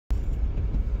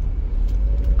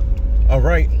All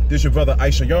right, this your brother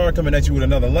Issachar coming at you with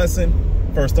another lesson.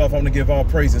 First off, I'm going to give all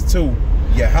praises to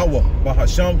Yahweh,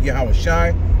 Bahasham, Yahweh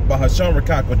Shai, Bahasham,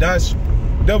 Rachaa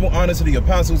Kwadash. Double honor to the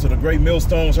apostles of the great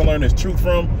millstones I learned this truth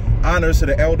from. Honors to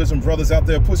the elders and brothers out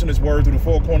there pushing this word through the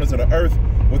four corners of the earth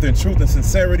within truth and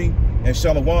sincerity. And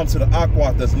shalom to the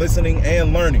Aqua that's listening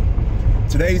and learning.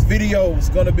 Today's video is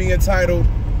going to be entitled,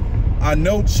 I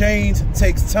know change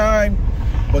takes time,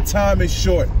 but time is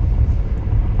short.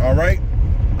 All right?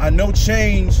 I know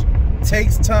change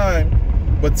takes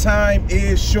time, but time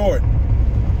is short.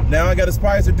 Now, I got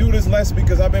inspired to do this lesson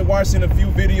because I've been watching a few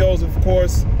videos, of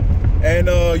course, and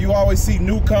you always see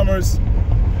newcomers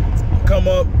come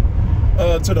up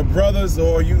to the brothers,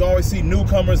 or you always see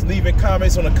newcomers leaving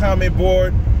comments on the comment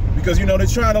board because, you know, they're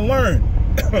trying to learn.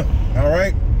 All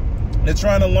right? They're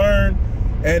trying to learn,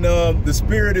 and the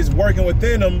spirit is working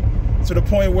within them to the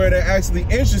point where they're actually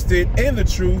interested in the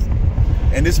truth.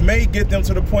 And this may get them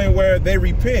to the point where they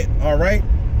repent, all right?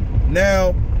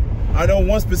 Now, I know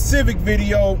one specific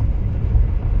video,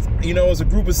 you know, it's a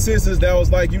group of sisters that was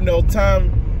like, you know,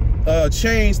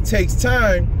 change takes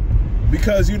time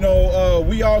because, you know,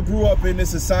 we all grew up in this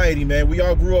society, man. We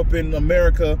all grew up in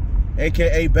America,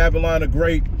 AKA Babylon the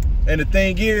Great. And the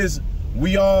thing is,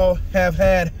 we all have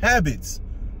had habits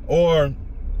or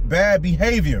bad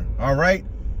behavior, all right?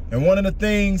 And one of the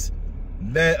things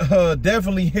that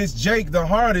definitely hits Jake the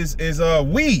hardest is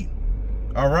weed.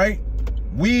 All right,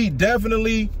 weed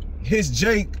definitely hits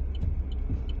Jake.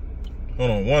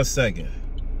 Hold on one second.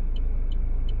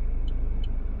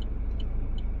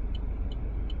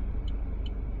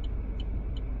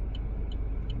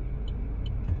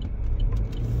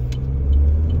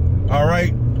 All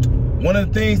right, one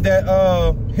of the things that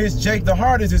hits Jake the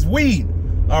hardest is weed.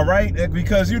 All right,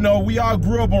 because, you know, we all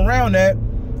grew up around that,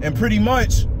 and pretty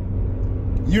much,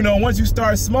 you know, once you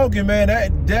start smoking, man,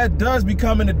 that does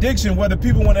become an addiction, whether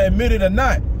people want to admit it or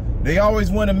not. They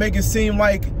always want to make it seem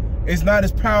like it's not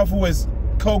as powerful as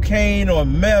cocaine or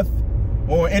meth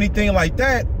or anything like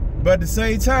that. But at the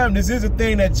same time, this is a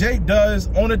thing that Jake does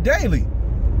on a daily.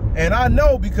 And I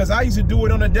know because I used to do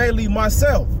it on a daily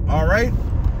myself, all right?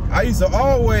 I used to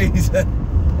always,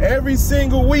 every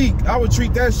single week, I would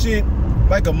treat that shit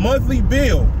like a monthly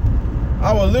bill.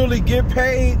 I would literally get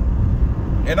paid.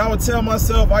 And I would tell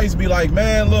myself, I used to be like,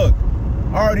 man, look,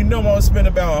 I already know I'm gonna spend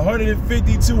about $150,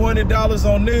 $200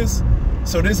 on this.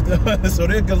 So this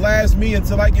could last me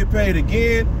until I get paid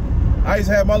again. I used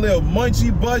to have my little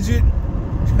munchie budget.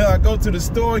 I go to the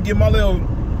store, get my little,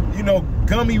 you know,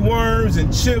 gummy worms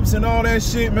and chips and all that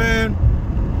shit, man.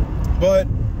 But,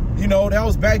 you know, that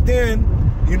was back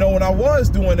then, you know, when I was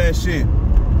doing that shit.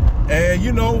 And,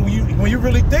 you know, when you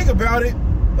really think about it,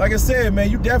 like I said,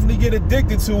 man, you definitely get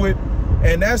addicted to it.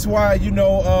 And that's why, you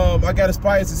know, I got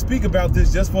inspired to speak about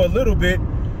this just for a little bit,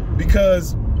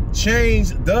 because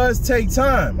change does take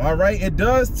time, all right? It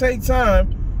does take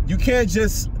time. You can't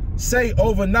just say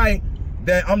overnight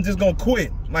that I'm just going to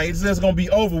quit. Like, it's just going to be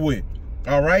over with,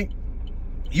 all right?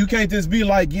 You can't just be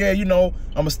like, yeah, you know,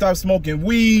 I'm going to stop smoking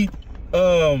weed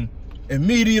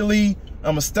immediately.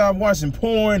 I'm going to stop watching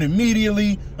porn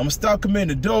immediately. I'm going to stop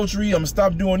committing adultery. I'm going to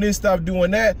stop doing this, stop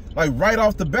doing that, like right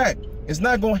off the bat. It's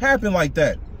not going to happen like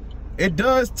that. It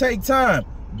does take time.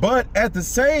 But at the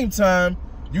same time,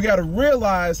 you got to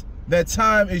realize that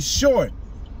time is short.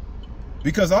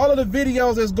 Because all of the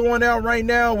videos that's going out right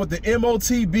now with the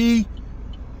MOTB,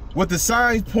 with the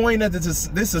signs pointing that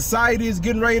this society is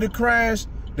getting ready to crash,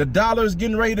 the dollar is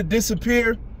getting ready to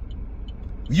disappear,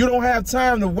 you don't have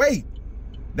time to wait.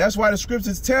 That's why the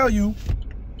scriptures tell you,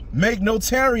 make no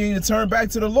tarrying to turn back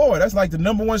to the Lord. That's like the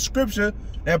 #1 scripture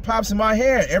that pops in my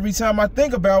head every time I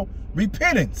think about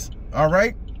repentance, all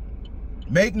right?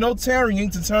 Make no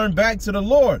tarrying to turn back to the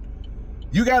Lord.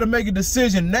 You got to make a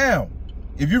decision now.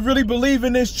 If you really believe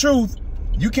in this truth,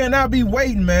 you cannot be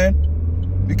waiting, man,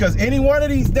 because any one of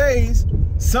these days,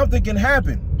 something can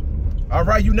happen, all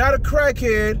right? You're not a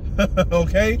crackhead,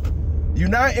 okay? You're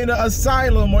not in an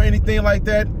asylum or anything like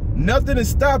that. Nothing is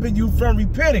stopping you from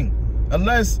repenting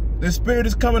unless the Spirit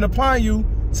is coming upon you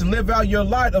to live out your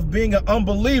life of being an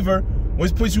unbeliever,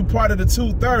 which puts you part of the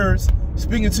 2/3,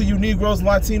 speaking to you Negroes,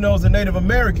 Latinos, and Native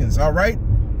Americans, all right?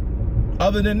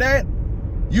 Other than that,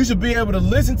 you should be able to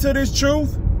listen to this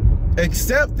truth,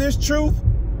 accept this truth,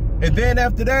 and then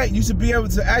after that, you should be able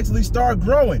to actually start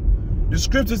growing. The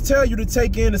scriptures tell you to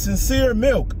take in the sincere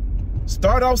milk.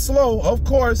 Start off slow, of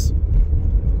course.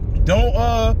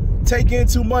 Don't take in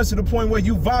too much to the point where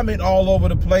you vomit all over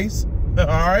the place, all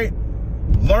right?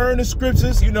 Learn the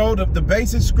scriptures, you know, the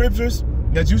basic scriptures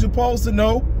that you're supposed to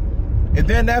know. And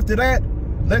then after that,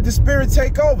 let the Spirit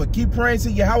take over. Keep praying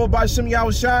to Yahweh Ba'Shem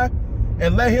Yahweh Shai,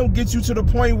 and let him get you to the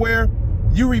point where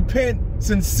you repent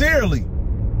sincerely.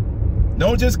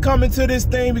 Don't just come into this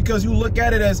thing because you look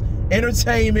at it as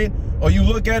entertainment or you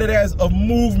look at it as a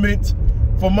movement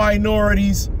for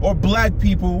minorities or black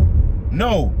people.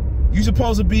 No, you're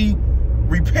supposed to be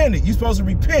repentant. You're supposed to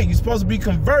repent. You're supposed to be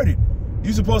converted.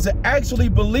 You're supposed to actually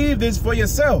believe this for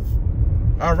yourself.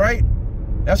 All right?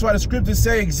 That's why the scriptures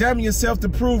say, examine yourself to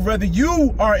prove whether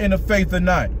you are in the faith or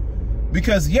not.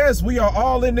 Because yes, we are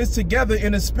all in this together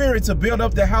in the spirit to build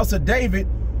up the house of David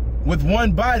with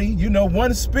one body, you know,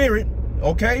 one spirit,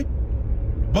 okay?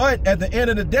 But at the end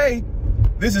of the day,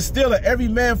 this is still an every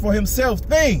man for himself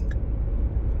thing.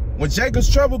 When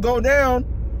Jacob's trouble go down,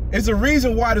 it's a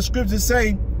reason why the scriptures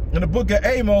say in the book of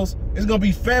Amos, it's going to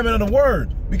be famine of the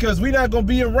word, because we're not going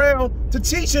to be around to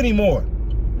teach anymore.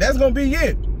 That's going to be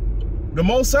it. The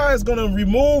Most High is going to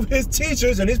remove his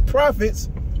teachers and his prophets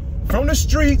from the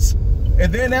streets,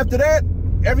 and then after that,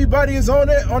 everybody is on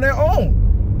their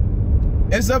own.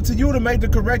 It's up to you to make the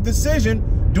correct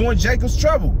decision during Jacob's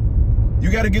trouble. You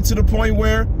got to get to the point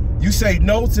where you say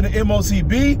no to the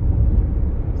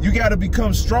MOCB. You got to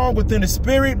become strong within the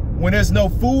spirit when there's no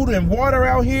food and water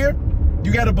out here.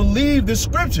 You got to believe the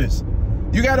scriptures.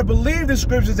 You got to believe the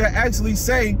scriptures that actually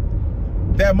say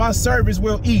that my servants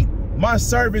will eat. My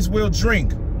servants will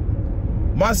drink.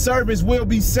 My servants will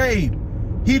be saved.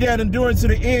 He that endureth to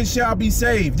the end shall be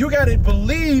saved. You got to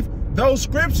believe those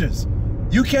scriptures.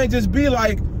 You can't just be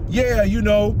like, yeah, you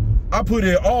know, I put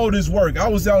in all this work. I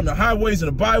was out in the highways and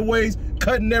the byways,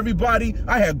 cutting everybody.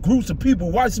 I had groups of people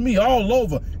watching me all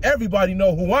over. Everybody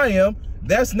know who I am.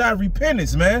 That's not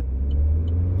repentance, man.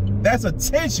 That's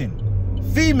attention.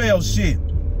 Female shit.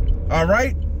 All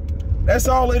right? That's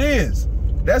all it is.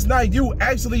 That's not you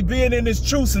actually being in this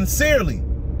truth sincerely.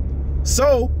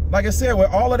 So, like I said, with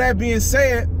all of that being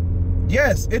said,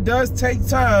 yes, it does take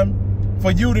time for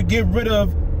you to get rid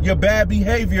of your bad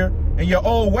behavior and your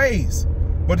old ways.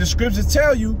 But the scriptures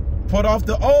tell you, put off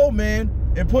the old man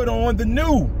and put on the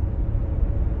new.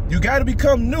 You got to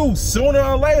become new sooner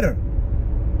or later.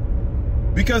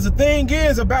 Because the thing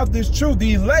is about this truth,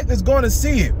 the elect is going to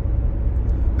see it.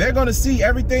 They're going to see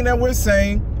everything that we're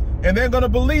saying, and they're going to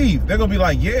believe. They're going to be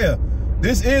like, yeah,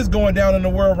 this is going down in the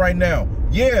world right now.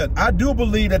 Yeah, I do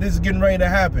believe that this is getting ready to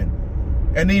happen.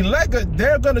 And the elect,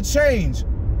 they're going to change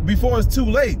before it's too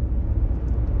late.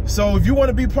 So if you want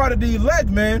to be part of the elect,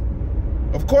 man,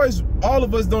 of course, all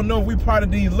of us don't know if we're part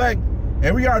of the elect,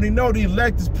 and we already know the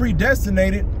elect is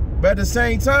predestinated. But at the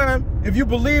same time, if you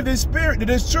believe this spirit,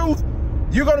 this truth,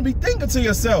 you're going to be thinking to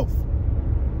yourself.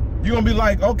 You're going to be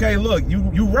like, okay, look,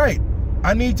 you right.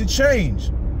 I need to change.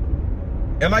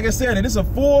 And like I said, and it's a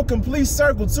full, complete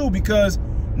circle too, because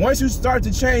once you start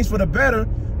to change for the better,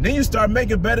 then you start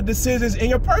making better decisions in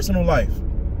your personal life.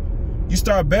 You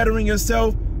start bettering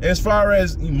yourself as far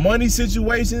as money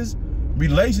situations,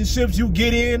 relationships you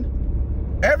get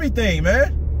in, everything,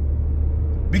 man.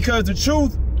 Because the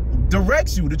truth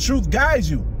directs you, the truth guides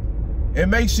you, and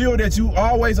makes sure that you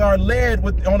always are led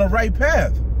on the right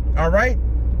path. All right?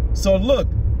 So look,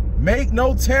 make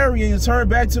no tarrying and turn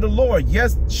back to the Lord.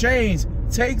 Yes, change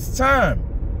takes time.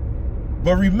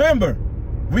 But remember,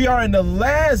 we are in the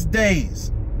last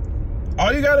days.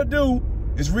 All you got to do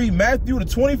is read Matthew, the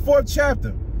 24th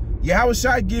chapter.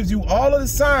 Yahushua gives you all of the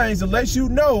signs to let you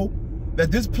know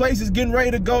that this place is getting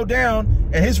ready to go down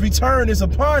and his return is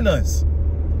upon us.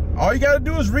 All you got to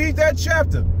do is read that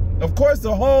chapter. Of course,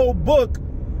 the whole book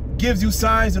gives you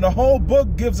signs and the whole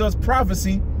book gives us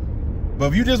prophecy. But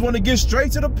if you just want to get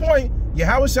straight to the point,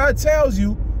 Yahushua tells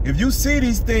you, if you see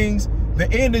these things,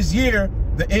 the end is near,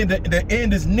 the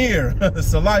end is near,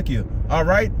 Salakia, all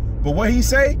right? But what he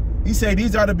say? He say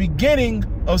these are the beginning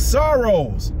of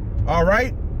sorrows, all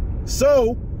right?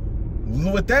 So,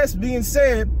 with that being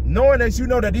said, knowing that you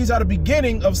know that these are the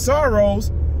beginning of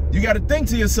sorrows, you got to think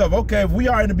to yourself, okay, if we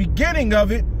are in the beginning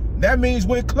of it, that means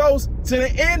we're close to the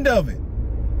end of it.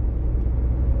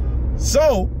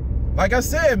 So, like I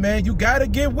said, man, you got to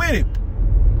get with it.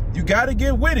 You got to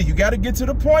get with it. You got to get to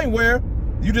the point where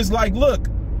you just like, look,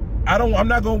 I'm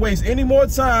not going to waste any more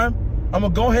time. I'm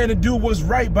going to go ahead and do what's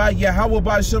right by Yahweh,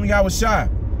 by Shem Yahushua.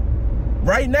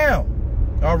 Right now.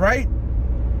 All right?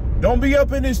 Don't be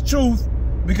up in this truth,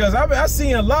 because I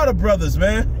see a lot of brothers,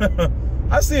 man.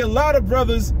 I see a lot of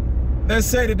brothers that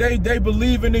say that they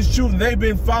believe in this truth and they've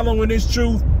been following this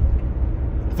truth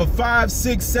for 5,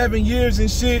 6, 7 years and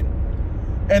shit.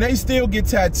 And they still get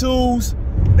tattoos.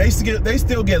 They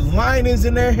still get linings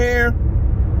in their hair.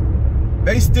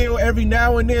 They still every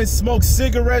now and then smoke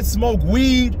cigarettes, smoke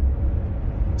weed.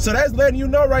 So that's letting you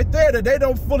know right there that they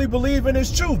don't fully believe in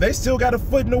this truth. They still got a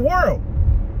foot in the world.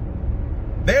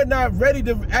 They're not ready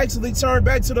to actually turn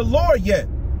back to the Lord yet.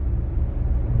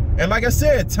 And like I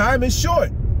said, time is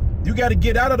short. You got to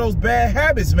get out of those bad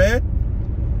habits,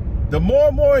 man. The more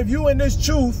and more of you in this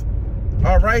truth,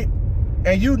 all right,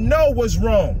 and you know what's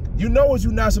wrong. You know what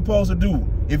you're not supposed to do.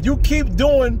 If you keep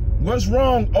doing what's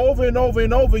wrong over and over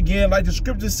and over again, like the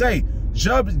scriptures say,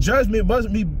 judgment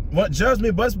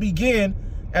must begin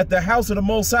at the house of the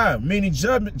Most High, meaning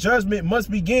judgment must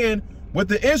begin with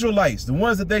the Israelites, the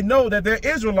ones that they know that they're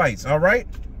Israelites, all right?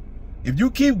 If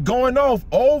you keep going off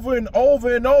over and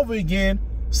over and over again,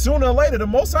 sooner or later, the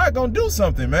Most High gonna do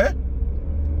something,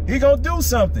 man. He gonna do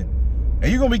something.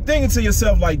 And you're gonna be thinking to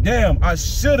yourself like, damn, I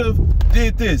should have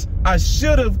did this. I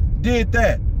should have did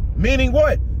that. Meaning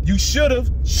what? You should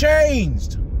have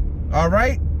changed, all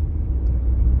right?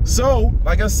 So,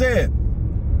 like I said,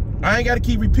 I ain't got to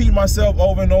keep repeating myself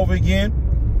over and over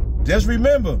again. Just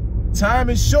remember, time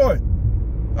is short.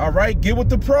 All right, get with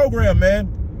the program,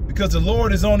 man, because the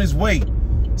Lord is on his way.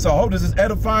 So I hope this is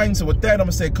edifying. So with that, I'm going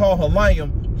to say, call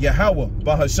Halayim, Yahweh,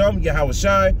 Bahasham, Yahweh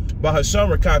Shai,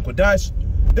 Bahasham, Rachaa Kodash.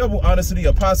 Double honors to the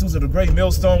apostles of the great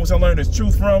millstone, which I learned this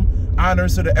truth from.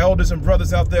 Honors to the elders and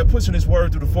brothers out there pushing this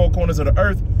word through the four corners of the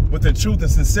earth within truth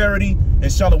and sincerity.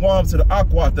 And shalom to the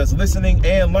Akwat that's listening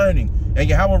and learning. And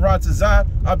Yahweh Rachaa,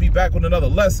 I'll be back with another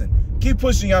lesson. Keep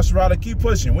pushing, Yasharada. Keep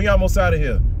pushing. We almost out of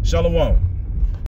here. Shalom.